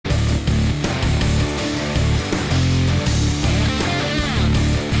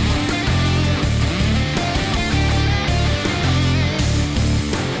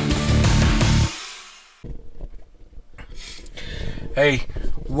Hey,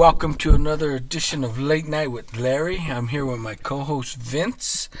 welcome to another edition of Late Night with Larry. I'm here with my co-host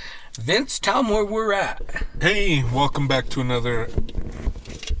Vince. Vince, tell them where we're at. Hey, welcome back to another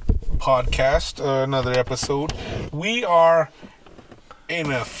podcast, another episode. We are in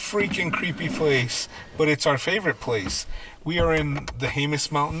a freaking creepy place, but it's our favorite place. We are in the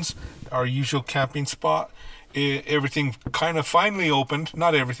Jemez Mountains, our usual camping spot. Everything kind of finally opened.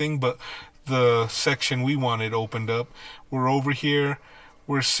 Not everything, but the section we wanted opened up. We're over here.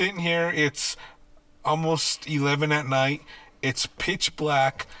 We're sitting here. It's almost 11 at night. It's pitch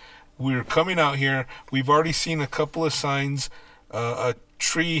black. We're coming out here. We've already seen a couple of signs. A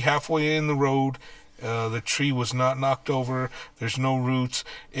tree halfway in the road. The tree was not knocked over. There's no roots.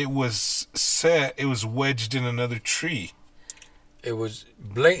 It was set. It was wedged in another tree. It was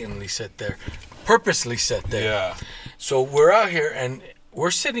blatantly set there, purposely set there. Yeah. So we're out here and we're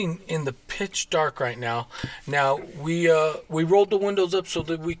sitting in the pitch dark right now. Now we rolled the windows up so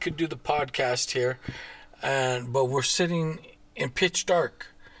that we could do the podcast here, but we're sitting in pitch dark.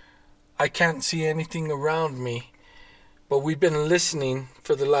 I can't see anything around me, but we've been listening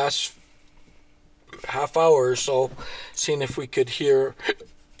for the last half hour or so, seeing if we could hear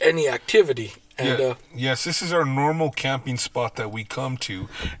any activity. And yes, this is our normal camping spot that we come to.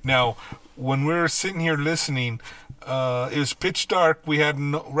 Now, when we're sitting here listening, it was pitch dark.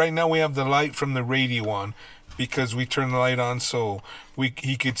 Right now we have the light from the radio on because we turned the light on so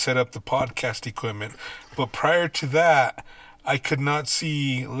he could set up the podcast equipment. But prior to that, I could not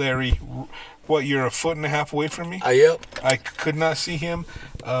see Larry. What, you're a foot and a half away from me? Yep. I could not see him.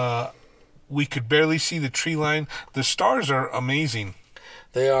 We could barely see the tree line. The stars are amazing.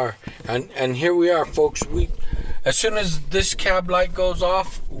 They are. And here we are, folks. As soon as this cab light goes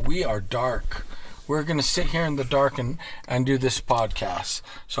off, we are dark. We're going to sit here in the dark and do this podcast.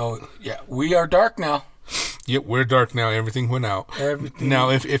 So, yeah, we are dark now. Yep, we're dark now. Everything went out. Everything. Now,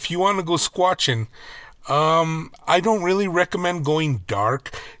 if you want to go squatching, I don't really recommend going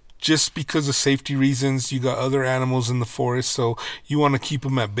dark just because of safety reasons. You got other animals in the forest, so you want to keep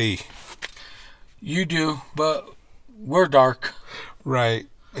them at bay. You do, but we're dark. Right.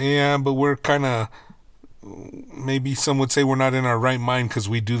 Yeah, but we're kind of, maybe some would say we're not in our right mind because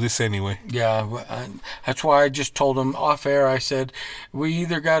we do this anyway. Yeah, that's why I just told him off air. I said, we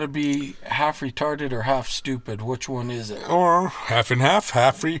either got to be half retarded or half stupid. Which one is it? Or half and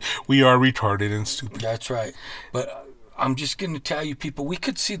half. We are retarded and stupid. That's right. But I'm just going to tell you, people, we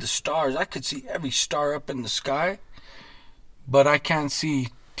could see the stars. I could see every star up in the sky, but I can't see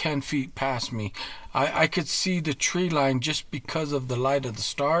 10 feet past me. I could see the tree line just because of the light of the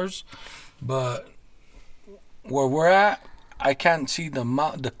stars, but where we're at, I can't see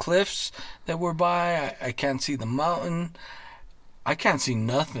the cliffs that we're by. I can't see the mountain. I can't see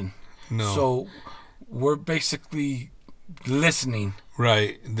nothing. No. So we're basically listening.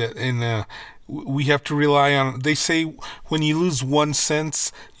 Right. And we have to rely on, they say when you lose one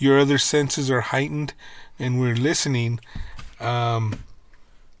sense, your other senses are heightened, and we're listening.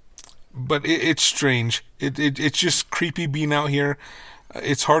 But it's strange. It's just creepy being out here.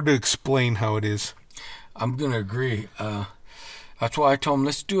 It's hard to explain how it is. I'm going to agree. That's why I told him,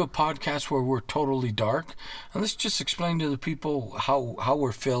 let's do a podcast where we're totally dark. And let's just explain to the people how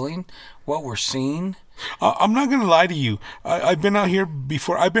we're feeling, what we're seeing. I'm not going to lie to you. I've been out here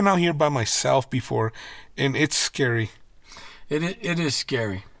before. I've been out here by myself before, and it's scary. It is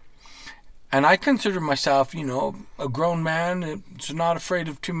scary. And I consider myself, a grown man. It's not afraid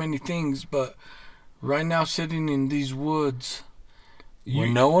of too many things. But right now, sitting in these woods with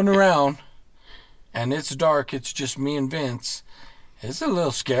no one around, and it's dark, it's just me and Vince, it's a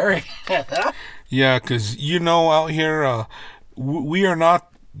little scary. Yeah, because, out here, we are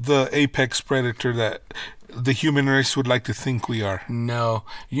not the apex predator that the human race would like to think we are. No.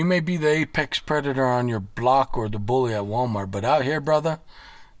 You may be the apex predator on your block or the bully at Walmart, but out here, brother,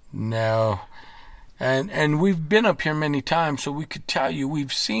 no. And we've been up here many times, so we could tell you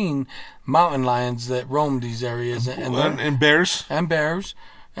we've seen mountain lions that roam these areas. And bears. And bears.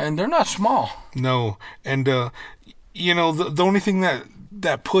 And they're not small. No. And, the only thing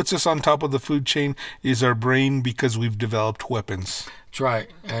that puts us on top of the food chain is our brain because we've developed weapons. That's right.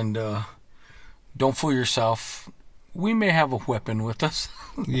 And don't fool yourself. We may have a weapon with us.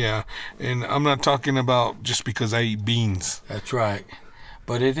 Yeah. And I'm not talking about just because I eat beans. That's right.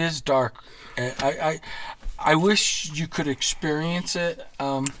 But it is dark. I wish you could experience it.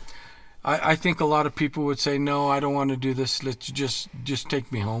 I think a lot of people would say, no, I don't want to do this. Let's just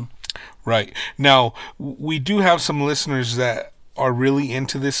take me home. Right. Now, we do have some listeners that are really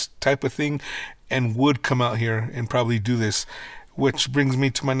into this type of thing and would come out here and probably do this, which brings me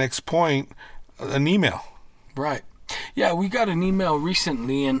to my next point, an email. Right. Yeah, we got an email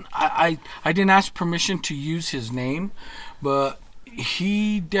recently, and I didn't ask permission to use his name, but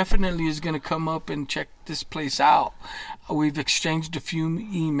he definitely is going to come up and check this place out. We've exchanged a few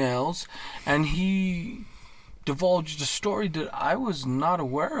emails, and he divulged a story that I was not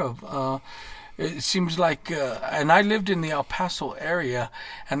aware of. It seems like, and I lived in the El Paso area,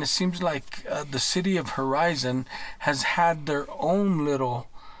 and it seems like the city of Horizon has had their own little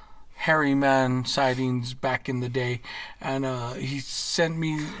hairy man sightings back in the day. And he sent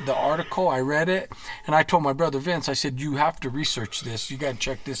me the article. I read it, and I told my brother Vince, I said, you have to research this. You got to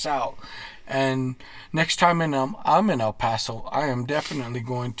check this out. And next time I'm in El Paso, I am definitely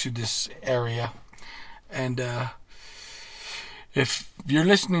going to this area. And if you're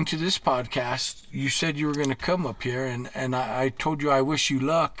listening to this podcast, you said you were going to come up here, and I told you I wish you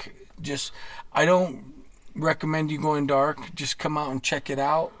luck. Just, I don't recommend you going dark. Just come out and check it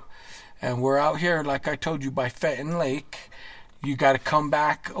out. And we're out here, like I told you, by Fenton Lake. You got to come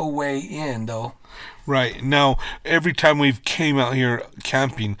back a way in, though. Right. Now, every time we've came out here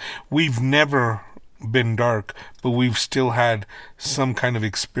camping, we've never been dark, but we've still had some kind of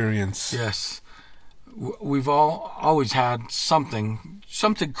experience. Yes. We've always had something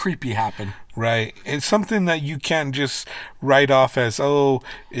creepy happen. Right. It's something that you can't just write off as, oh,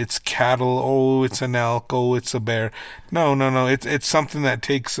 it's cattle, oh, it's an elk, oh, it's a bear. No. It's something that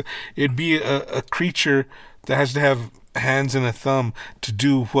takes, it'd be a creature that has to have hands and a thumb to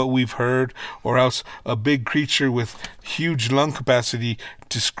do what we've heard, or else a big creature with huge lung capacity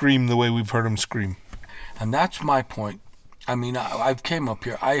to scream the way we've heard him scream. And that's my point. I mean, I've came up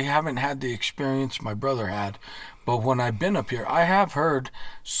here. I haven't had the experience my brother had, but when I've been up here, I have heard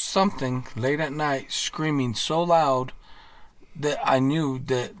something late at night screaming so loud that I knew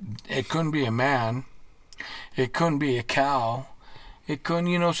that it couldn't be a man, it couldn't be a cow, it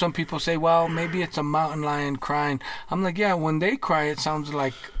couldn't, some people say, well, maybe it's a mountain lion crying. I'm like, yeah, when they cry, it sounds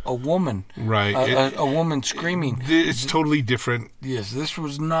like a woman. Right. A woman screaming. It's totally different. Yes, this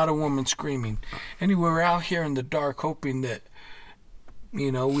was not a woman screaming. Anyway, we're out here in the dark hoping that,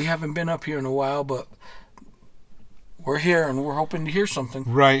 we haven't been up here in a while, but we're here and we're hoping to hear something.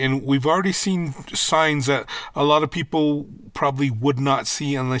 Right, and we've already seen signs that a lot of people probably would not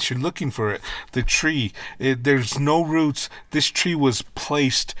see unless you're looking for it. The tree, there's no roots. This tree was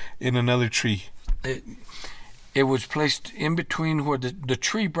placed in another tree. It was placed in between where the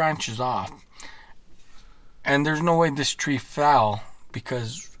tree branches off. And there's no way this tree fell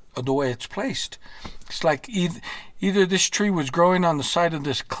because of the way it's placed. It's like either this tree was growing on the side of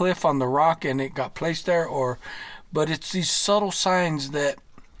this cliff on the rock and it got placed there, but it's these subtle signs that,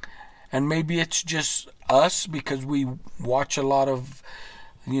 and maybe it's just us because we watch a lot of,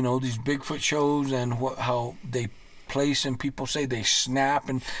 these Bigfoot shows and how they place and people say they snap,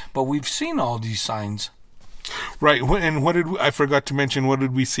 but we've seen all these signs. Right, and I forgot to mention, what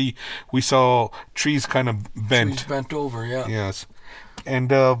did we see? We saw trees kind of bent. Trees bent over, yeah. Yes.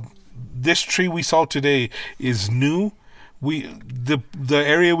 And this tree we saw today is new. The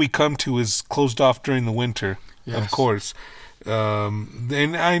area we come to is closed off during the winter. Yes. Of course.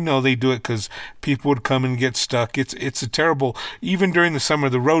 And I know they do it because people would come and get stuck. It's a terrible, even during the summer,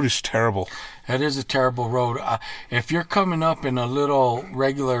 the road is terrible. It is a terrible road. If you're coming up in a little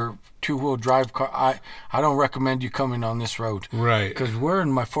regular two-wheel drive car, I don't recommend you coming on this road. Right. Because we're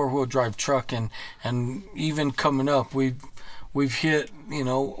in my four-wheel drive truck, and even coming up, we've hit,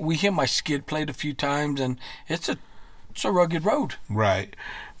 we hit my skid plate a few times, and it's a rugged road. Right.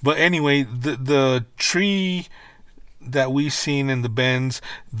 But anyway, the tree that we've seen in the bends,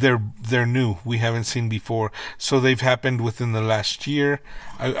 they're new. We haven't seen before. So they've happened within the last year.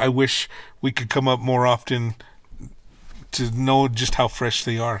 I wish we could come up more often to know just how fresh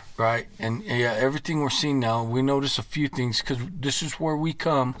they are. Right. And yeah, everything we're seeing now, we notice a few things because this is where we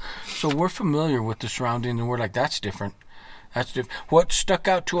come. So we're familiar with the surrounding, and we're like, that's different. That's different. What stuck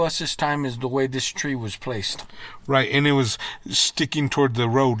out to us this time is the way this tree was placed. Right, and it was sticking toward the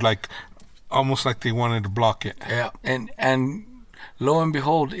road, almost like they wanted to block it. Yeah, and lo and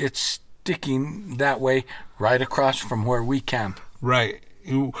behold, it's sticking that way right across from where we camp. Right.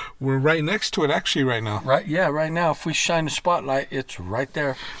 We're right next to it actually right now. Right, yeah, right now. If we shine a spotlight, it's right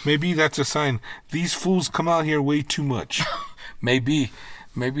there. Maybe that's a sign. These fools come out here way too much. Maybe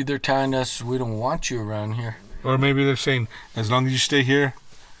they're telling us we don't want you around here. Or maybe they're saying, as long as you stay here,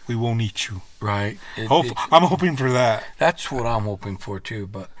 we won't eat you. Right. I'm hoping for that. That's what I'm hoping for too.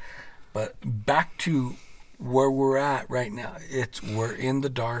 But back to where we're at right now. We're in the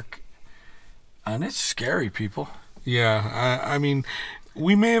dark, and it's scary, people. Yeah, I mean,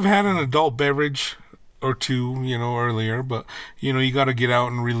 we may have had an adult beverage or two, earlier, but you got to get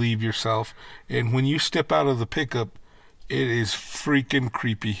out and relieve yourself. And when you step out of the pickup, It is freaking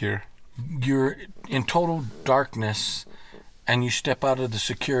creepy here. You're in total darkness, and you step out of the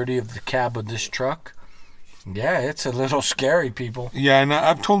security of the cab of this truck. Yeah, it's a little scary, people. Yeah, and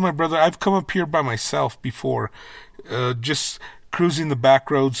I've told my brother, I've come up here by myself before, just cruising the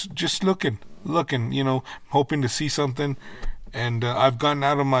back roads, just looking, hoping to see something. And I've gotten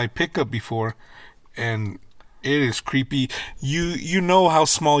out of my pickup before, and it is creepy. You know how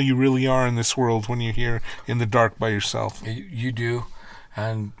small you really are in this world when you're here in the dark by yourself. You do.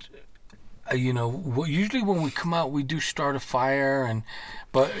 And usually when we come out, we do start a fire,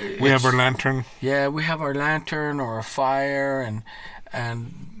 but we have our lantern. Yeah, we have our lantern or a fire, and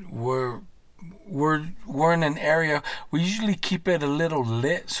we're in an area. We usually keep it a little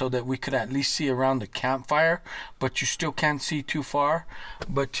lit so that we could at least see around the campfire, but you still can't see too far.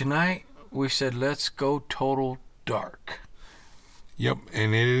 But tonight we said let's go total dark. Yep,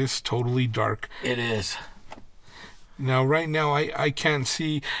 and it is totally dark. It is. Now, right now, I can't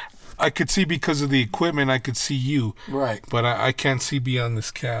see. I could see because of the equipment. I could see you. Right. But I can't see beyond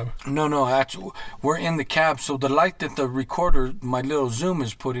this cab. No, we're in the cab, so the light that the recorder, my little zoom,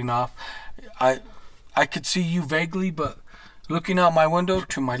 is putting off, I could see you vaguely, but looking out my window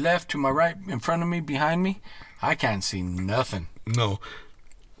to my left, to my right, in front of me, behind me, I can't see nothing. No,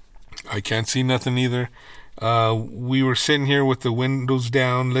 I can't see nothing either. We were sitting here with the windows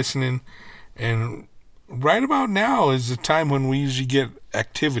down, listening, and right about now is the time when we usually get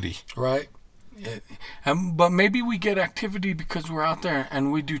activity. Right. But maybe we get activity because we're out there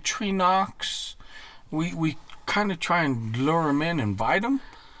and we do tree knocks. We kind of try and lure them in, invite them.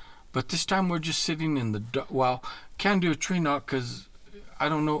 But this time we're just sitting in the dark. Well, can't do a tree knock because I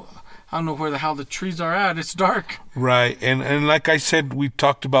don't know where the hell the trees are at. It's dark. Right. And like I said, we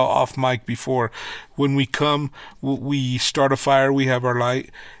talked about off mic before. When we come, we start a fire. We have our light.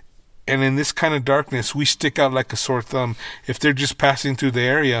 And in this kind of darkness, we stick out like a sore thumb. If they're just passing through the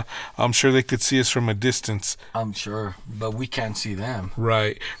area, I'm sure they could see us from a distance. I'm sure. But we can't see them.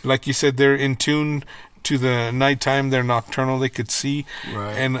 Right. Like you said, they're in tune to the nighttime. They're nocturnal. They could see.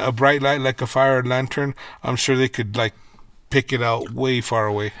 Right. And a bright light like a fire or lantern, I'm sure they could pick it out way far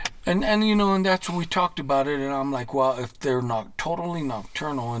away. And that's when we talked about it, and I'm like, well, if they're not totally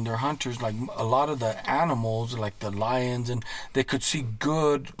nocturnal and they're hunters, like a lot of the animals, like the lions, and they could see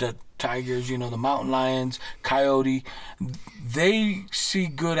good, the tigers, the mountain lions, coyote, they see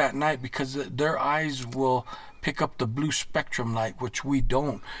good at night because their eyes will pick up the blue spectrum light, which we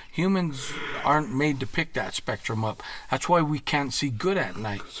don't. Humans aren't made to pick that spectrum up. That's why we can't see good at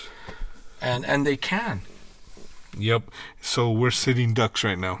night. And they can. Yep. So we're sitting ducks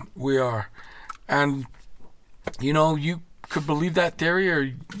right now. We are. And, you could believe that theory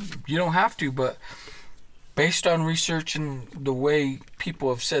or you don't have to, but based on research and the way people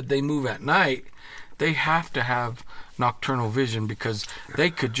have said they move at night, they have to have nocturnal vision because they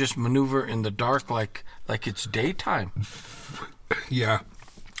could just maneuver in the dark like it's daytime. Yeah.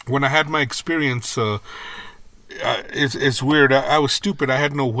 When I had my experience, it's weird. I was stupid. I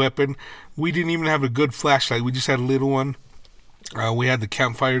had no weapon. We didn't even have a good flashlight. We just had a little one. We had the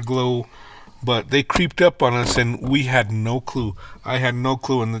campfire glow, but they creeped up on us, and we had no clue. I had no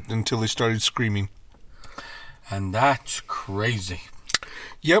clue until they started screaming. And that's crazy.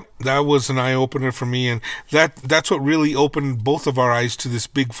 Yep, that was an eye-opener for me, and that's what really opened both of our eyes to this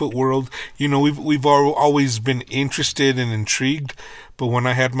Bigfoot world. We've always been interested and intrigued, but when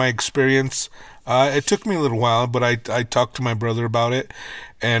I had my experience, it took me a little while, but I talked to my brother about it,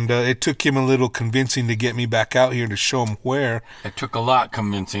 and it took him a little convincing to get me back out here to show him where. It took a lot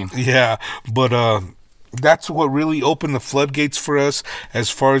convincing. Yeah, but that's what really opened the floodgates for us as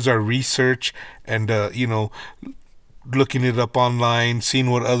far as our research and, looking it up online, seeing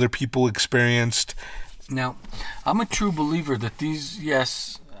what other people experienced. Now, I'm a true believer that these,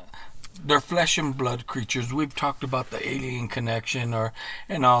 yes, they're flesh and blood creatures. We've talked about the alien connection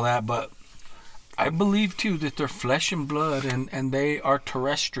and all that, but I believe too that they're flesh and blood and they are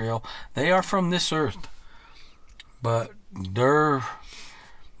terrestrial. They are from this earth. But they're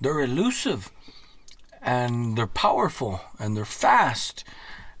elusive and they're powerful and they're fast,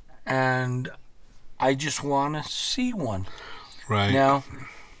 and I just want to see one. Right. Now,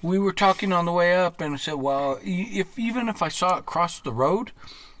 we were talking on the way up and said, well, even if I saw it cross the road,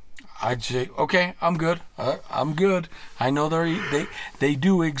 I'd say, okay, I'm good. I'm good. I know they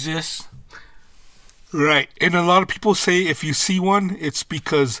do exist. Right. And a lot of people say if you see one, it's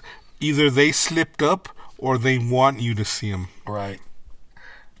because either they slipped up or they want you to see them. Right.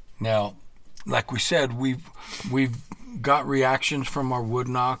 Now, like we said, we've got reactions from our wood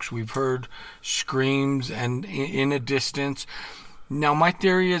knocks. We've heard screams and in a distance. Now, my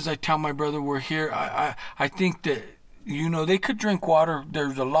theory is, I tell my brother we're here. I think that they could drink water.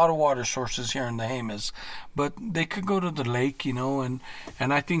 There's a lot of water sources here in the Jemez, but they could go to the lake, and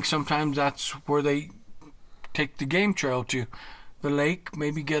I think sometimes that's where they take the game trail to. The lake,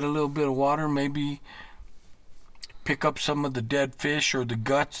 maybe get a little bit of water, maybe pick up some of the dead fish or the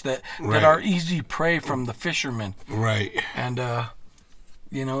guts that are easy prey from the fishermen. Right. And,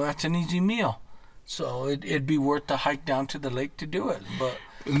 that's an easy meal. So it'd be worth the hike down to the lake to do it. But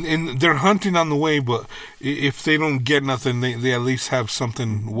and they're hunting on the way, but if they don't get nothing, they at least have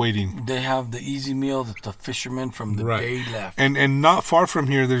something waiting. They have the easy meal that the fishermen from the bay left. And not far from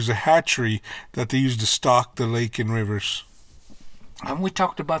here, there's a hatchery that they use to stock the lake and rivers. And we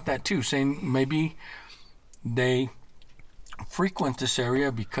talked about that too, saying maybe they frequent this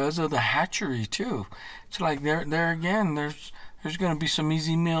area because of the hatchery too. It's like there again, there's going to be some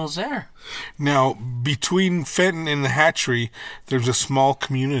easy meals there. Now, between Fenton and the hatchery, there's a small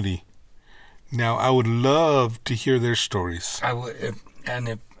community. Now, I would love to hear their stories. I would,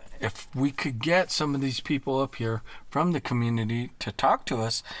 if we could get some of these people up here from the community to talk to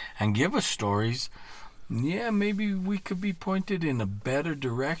us and give us stories, yeah, maybe we could be pointed in a better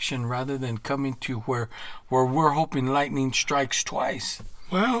direction rather than coming to where we're hoping lightning strikes twice.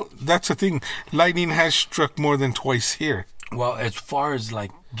 Well, that's the thing. Lightning has struck more than twice here. Well, as far as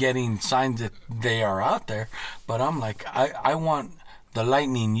like getting signs that they are out there, but I'm like, I want the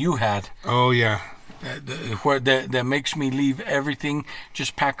lightning you had. Oh, yeah. That makes me leave everything,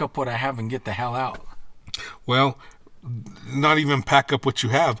 just pack up what I have and get the hell out. Well, not even pack up what you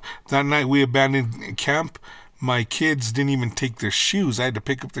have. That night we abandoned camp. My kids didn't even take their shoes. I had to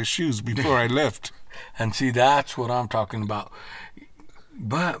pick up their shoes before I left. And see, that's what I'm talking about.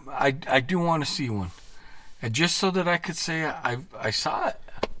 But I do want to see one. And just so that I could say I saw it.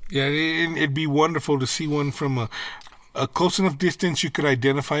 Yeah, it'd be wonderful to see one from a close enough distance you could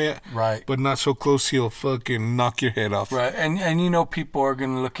identify it. Right. But not so close he'll fucking knock your head off. Right. And people are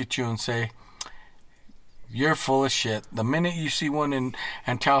going to look at you and say, you're full of shit. The minute you see one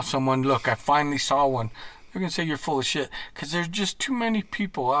and tell someone, look, I finally saw one, they're going to say you're full of shit. Because there's just too many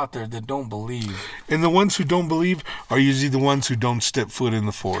people out there that don't believe. And the ones who don't believe are usually the ones who don't step foot in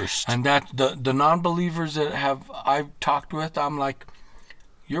the forest. And that the non-believers that I've talked with, I'm like,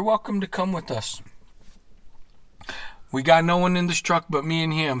 you're welcome to come with us. We got no one in this truck but me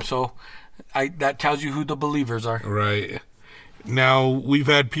and him. So that tells you who the believers are. Right. Now, we've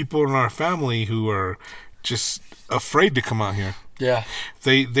had people in our family who are just afraid to come out here. Yeah.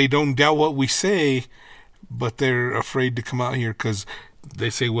 They don't doubt what we say, but they're afraid to come out here because they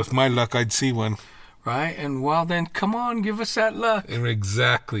say, with my luck, I'd see one. Right? And well, then, come on, give us that luck.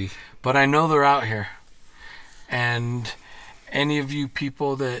 Exactly. But I know they're out here. And any of you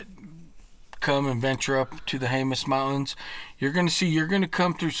people that come and venture up to the Jemez Mountains, you're going to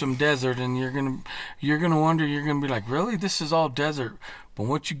come through some desert, and you're going to wonder, you're going to be like, really? This is all desert. But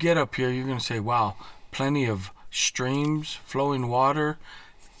once you get up here, you're going to say, wow, plenty of streams, flowing water,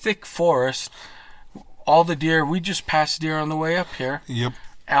 thick forest, all the deer. We just passed deer on the way up here. Yep.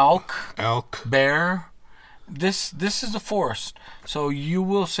 Elk, bear. This is a forest. So you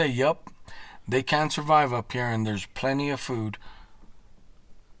will say, yep, they can survive up here, and there's plenty of food.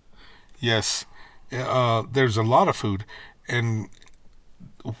 Yes. There's a lot of food. And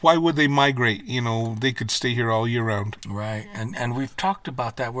why would they migrate? They could stay here all year round. Right. And we've talked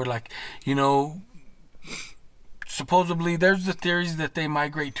about that. We're like, supposedly there's the theories that they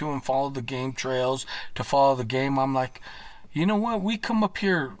migrate to and follow the game trails to follow the game. I'm like, you know what? We come up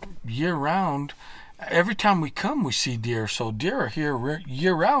here year round. Every time we come, we see deer. So deer are here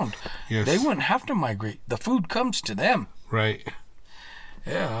year round. Yes. They wouldn't have to migrate. The food comes to them. Right.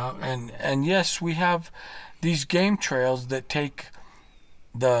 Yeah. And yes, we have these game trails that take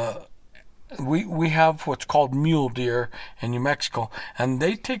we have what's called mule deer in New Mexico, and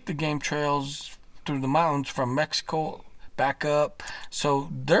they take the game trails through the mountains from Mexico back up. So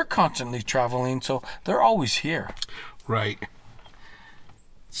they're constantly traveling, so they're always here. Right.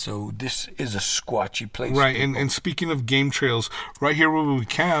 So this is a squatchy place. Right. And speaking of game trails, right here where we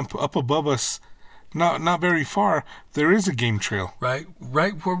camp, up above us, not very far, there is a game trail. Right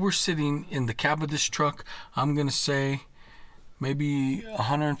where we're sitting in the cab of this truck, I'm going to say maybe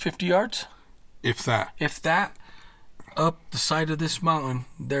 150 yards. If that. Up the side of this mountain,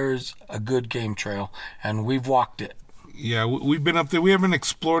 there's a good game trail, and we've walked it. Yeah, we've been up there. We haven't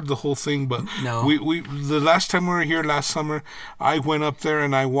explored the whole thing, but no. We the last time we were here last summer, I went up there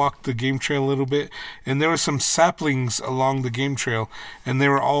and I walked the game trail a little bit, and there were some saplings along the game trail, and they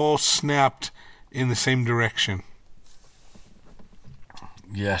were all snapped in the same direction.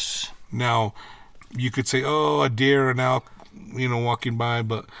 Yes. Now, you could say, oh, a deer, an elk, walking by,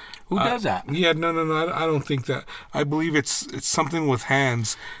 but Who does that? Yeah, no. I don't think that. I believe it's something with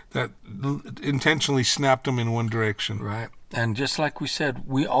hands that intentionally snapped them in one direction. Right. And just like we said,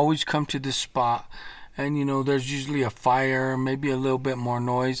 we always come to this spot, and there's usually a fire, maybe a little bit more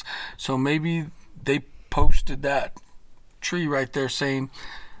noise. So maybe they posted that tree right there saying,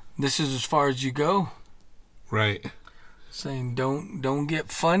 "This is as far as you go." Right. Saying, "Don't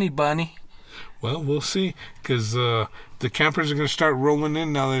get funny, bunny." Well, we'll see, because the campers are going to start rolling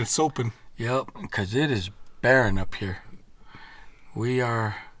in now that it's open. Yep, because it is barren up here. We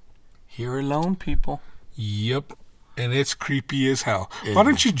are here alone, people. Yep, and it's creepy as hell. Why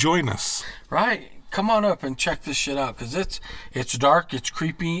don't you join us? Right, come on up and check this shit out, because it's dark, it's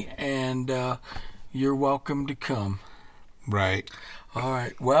creepy, and you're welcome to come. Right. All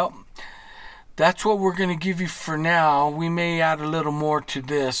right, well, that's what we're going to give you for now. We may add a little more to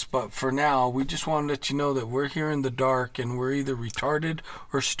this, but for now, we just want to let you know that we're here in the dark, and we're either retarded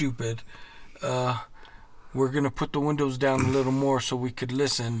or stupid. We're going to put the windows down a little more so we could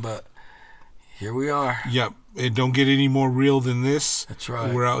listen, but here we are. Yep. It don't get any more real than this. That's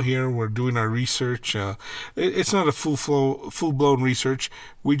right. We're out here. We're doing our research. It's not a full-blown research.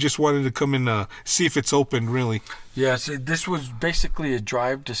 We just wanted to come and see if it's open, really. Yes, this was basically a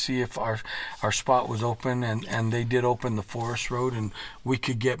drive to see if our spot was open, and they did open the forest road, and we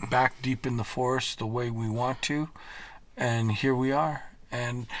could get back deep in the forest the way we want to, and here we are.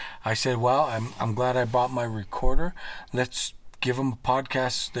 And I said, well, I'm glad I brought my recorder. Let's give them a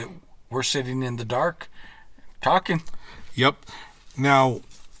podcast that we're sitting in the dark talking. Yep. Now,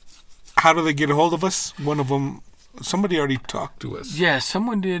 how do they get a hold of us? One of them, somebody already talked to us. Yeah,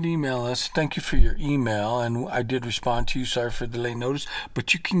 someone did email us. Thank you for your email, and I did respond to you. Sorry for the late notice,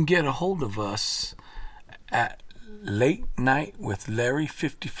 but you can get a hold of us at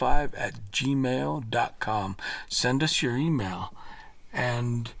latenightwithlarry55@gmail.com. Send us your email,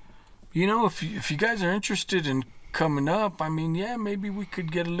 and if you guys are interested in coming up, maybe we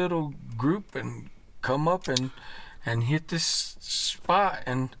could get a little group and come up and hit this spot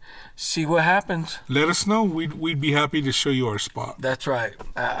and see what happens. Let us know. We'd be happy to show you our spot. That's right.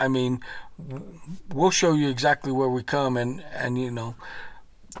 We'll show you exactly where we come, and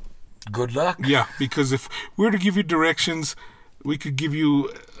good luck. Yeah, because if we were to give you directions, we could give you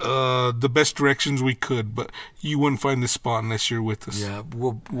the best directions we could, but you wouldn't find the spot unless you're with us. Yeah,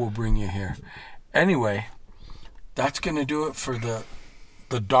 we'll bring you here. Anyway, that's gonna do it for the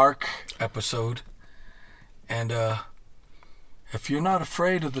dark episode. And if you're not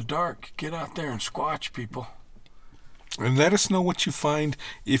afraid of the dark, get out there and squatch, people. And let us know what you find,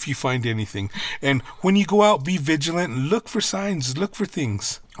 if you find anything. And when you go out, be vigilant and look for signs, look for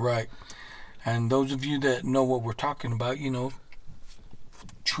things. Right. And those of you that know what we're talking about,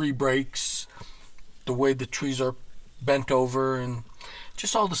 tree breaks, the way the trees are bent over, and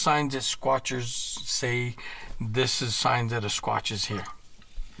just all the signs that squatchers say, this is signs that a squatch is here.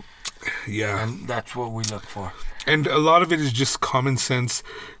 Yeah. And that's what we look for. And a lot of it is just common sense,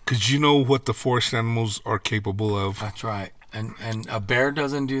 because you know what the forest animals are capable of. That's right. And a bear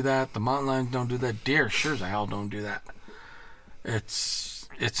doesn't do that. The mountain lions don't do that. Deer sure as hell don't do that. It's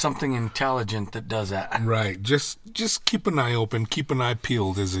something intelligent that does that. Right. Just keep an eye open. Keep an eye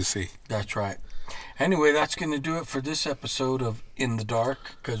peeled, as they say. That's right. Anyway, that's going to do it for this episode of In the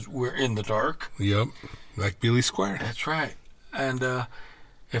Dark, because we're in the dark. Yep. Like Billy Squire. That's right. And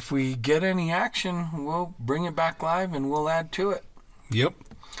if we get any action, we'll bring it back live and we'll add to it. Yep.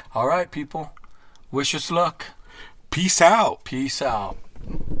 All right, people. Wish us luck. Peace out. Peace out.